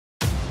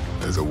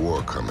There's a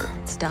war coming.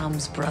 It's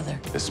Dom's brother.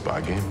 This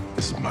spy game,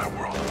 this is my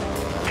world.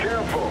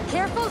 Careful!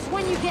 Careful's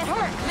when you get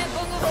hurt.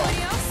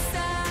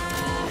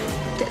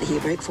 Did he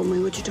break for me,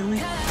 would you tell me?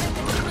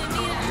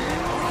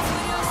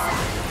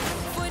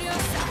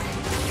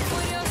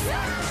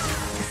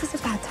 This is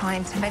a bad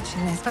time to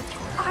mention this, but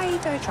I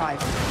don't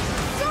drive.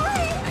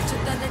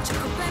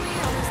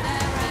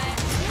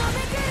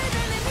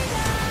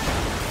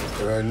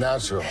 Very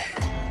natural.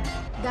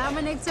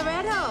 Dominic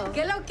Toretto.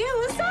 ¿Qué lo que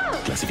usa?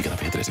 Clasificada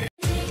P13.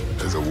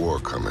 There's a war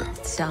coming.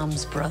 It's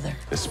Dom's brother.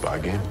 This spy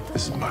game,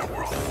 this is my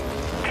world.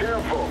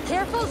 Careful!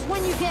 Careful's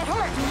when you get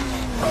hurt.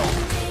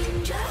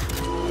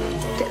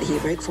 Did he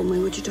break for me,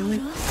 would you tell me?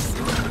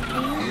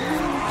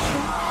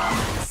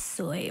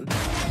 Soy.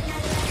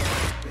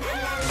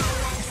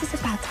 This is a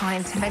bad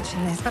time to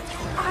mention this, but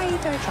I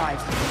don't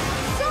drive.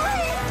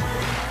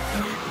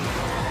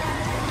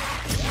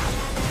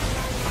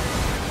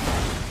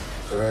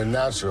 Very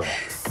natural.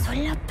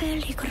 Soy la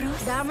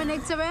peligrosa.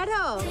 Dominic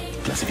Toretto.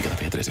 Clasificada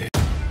P13.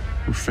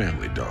 We're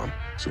family, Dom.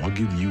 So I'll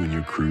give you and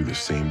your crew the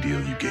same deal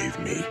you gave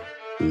me.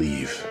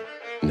 Leave.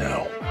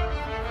 Now.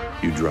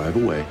 You drive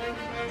away,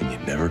 and you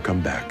never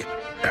come back.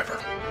 Ever.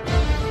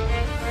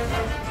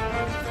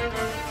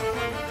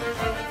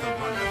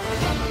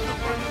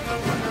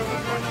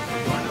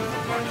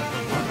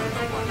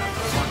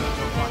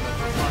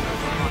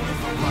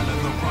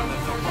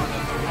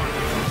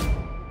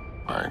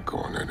 I ain't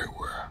going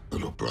anywhere,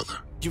 little brother.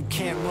 You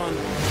can't run.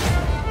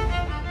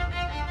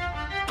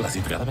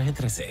 Clasificada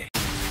P13.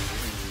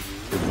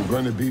 If we're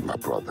going to beat my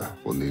brother,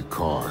 we'll need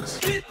cars.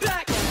 Get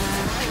back!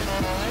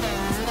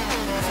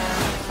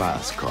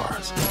 Fast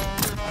cars.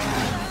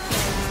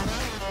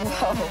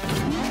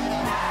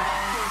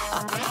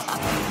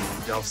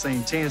 Y'all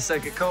seen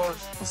 10-second cars?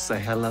 Well,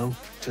 say hello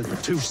to the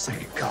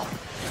 2-second car.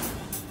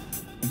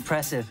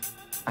 Impressive.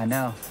 I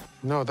know.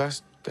 No,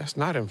 that's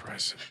not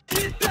impressive.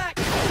 Get back!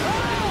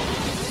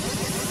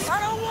 Oh! I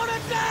don't want to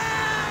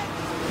die!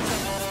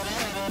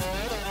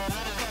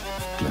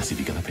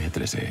 Clasificada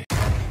P13.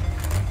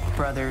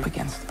 Brother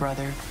against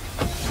brother.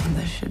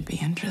 This should be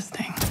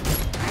interesting.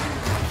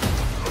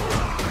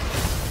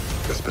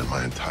 I spent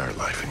my entire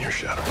life in your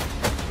shadow.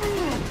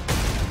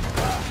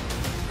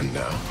 And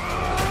now,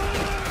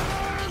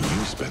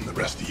 you spend the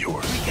rest of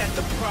yours We got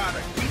the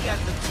product, we got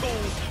the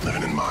tools,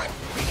 living in mine.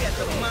 we got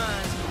the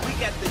minds, we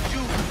got the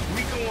youth.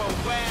 We going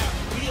wild,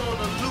 we on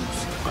the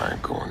loose. I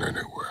ain't going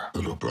anywhere,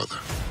 little brother.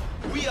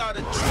 We are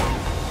the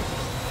truth.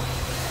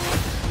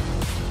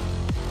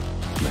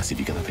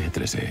 Clasificada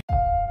P13.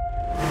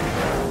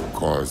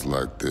 Cars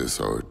like this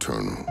are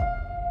eternal.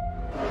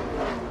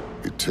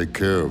 You take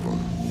care of them,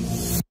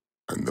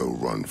 and they'll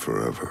run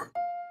forever.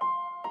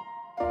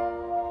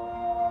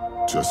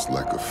 Just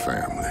like a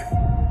family.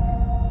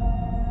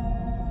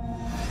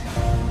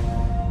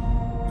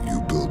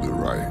 You build it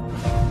right.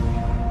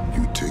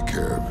 You take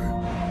care of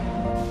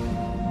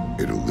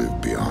it. It'll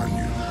live beyond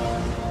you.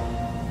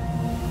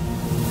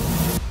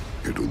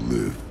 It'll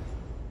live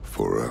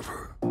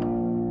forever.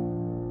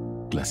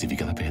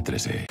 Clasificada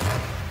P13.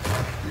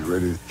 You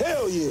ready?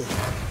 Hell yeah!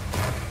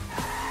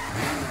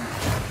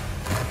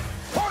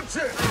 Punch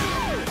it!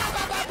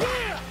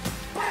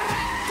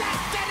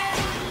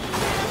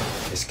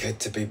 It's good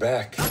to be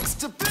back.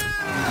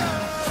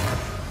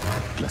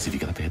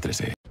 Clasificada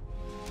P13.